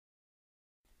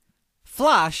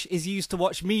Flash is used to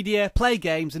watch media, play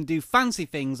games and do fancy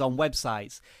things on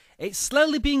websites. It's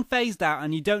slowly being phased out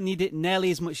and you don't need it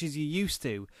nearly as much as you used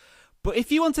to. But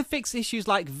if you want to fix issues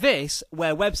like this,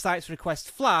 where websites request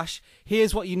Flash,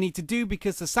 here's what you need to do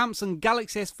because the Samsung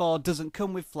Galaxy S4 doesn't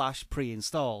come with Flash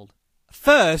pre-installed.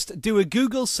 First, do a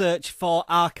Google search for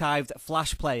archived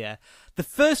Flash player. The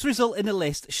first result in the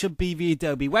list should be the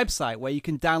Adobe website, where you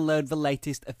can download the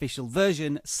latest official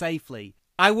version safely.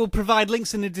 I will provide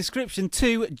links in the description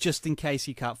too, just in case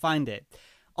you can't find it.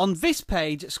 On this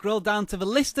page, scroll down to the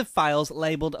list of files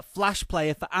labelled Flash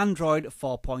Player for Android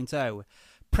 4.0.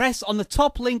 Press on the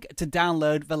top link to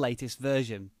download the latest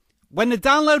version. When the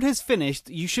download has finished,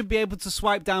 you should be able to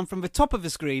swipe down from the top of the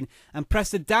screen and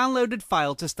press the downloaded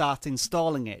file to start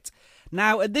installing it.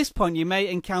 Now, at this point, you may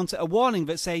encounter a warning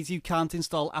that says you can't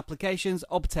install applications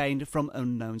obtained from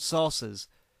unknown sources.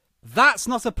 That's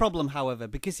not a problem, however,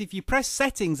 because if you press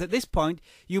Settings at this point,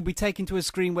 you'll be taken to a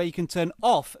screen where you can turn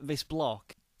off this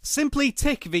block. Simply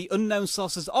tick the Unknown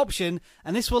Sources option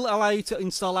and this will allow you to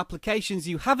install applications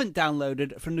you haven't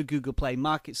downloaded from the Google Play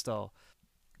Market Store.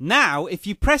 Now, if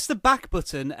you press the back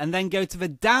button and then go to the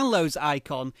Downloads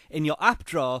icon in your app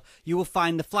drawer, you will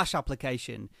find the Flash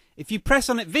application. If you press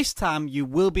on it this time, you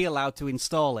will be allowed to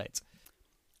install it.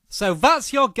 So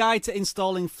that's your guide to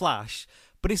installing Flash.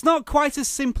 But it's not quite as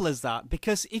simple as that,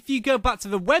 because if you go back to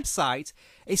the website,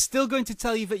 it's still going to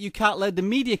tell you that you can't load the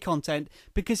media content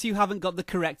because you haven't got the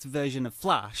correct version of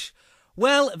Flash.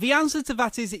 Well, the answer to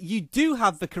that is you do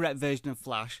have the correct version of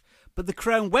Flash, but the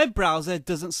Chrome web browser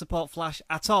doesn't support Flash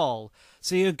at all,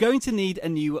 so you're going to need a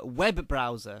new web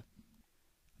browser.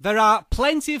 There are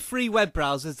plenty of free web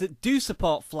browsers that do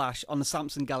support Flash on the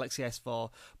Samsung Galaxy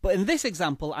S4, but in this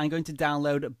example I'm going to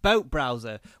download Boat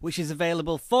Browser, which is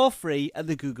available for free at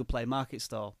the Google Play Market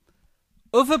Store.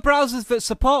 Other browsers that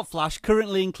support Flash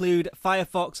currently include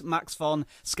Firefox, Maxthon,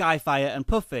 Skyfire and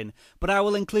Puffin, but I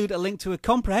will include a link to a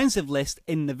comprehensive list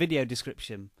in the video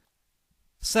description.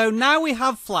 So now we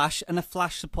have Flash and a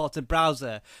Flash supported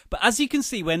browser, but as you can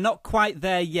see we're not quite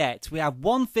there yet. We have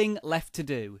one thing left to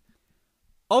do.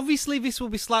 Obviously this will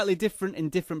be slightly different in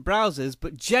different browsers,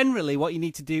 but generally what you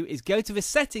need to do is go to the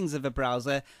settings of a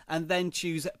browser and then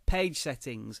choose page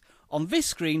settings. On this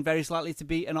screen there is likely to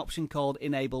be an option called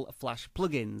Enable Flash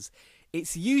Plugins.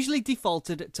 It's usually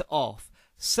defaulted to off,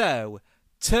 so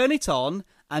turn it on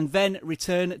and then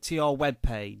return to your web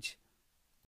page.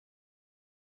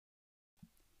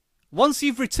 Once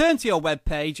you've returned to your web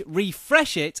page,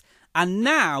 refresh it, and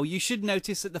now you should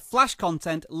notice that the Flash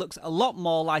content looks a lot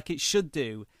more like it should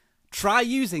do. Try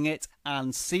using it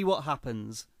and see what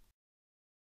happens.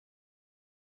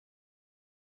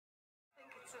 I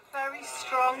think it's a very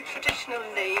strong traditional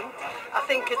name. I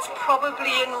think it's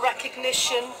probably in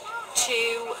recognition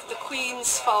to the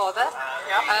Queen's father.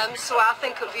 So I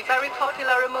think it'll be very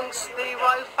popular amongst the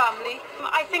royal family.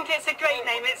 I think it's a great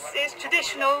name. It's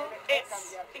traditional.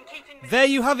 It's in keeping. There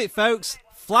you have it, folks.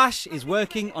 Flash is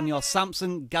working on your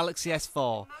Samsung Galaxy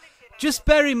S4. Just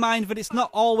bear in mind that it's not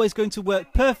always going to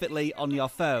work perfectly on your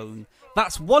phone.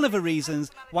 That's one of the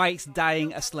reasons why it's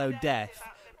dying a slow death.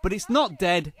 But it's not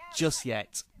dead just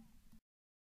yet.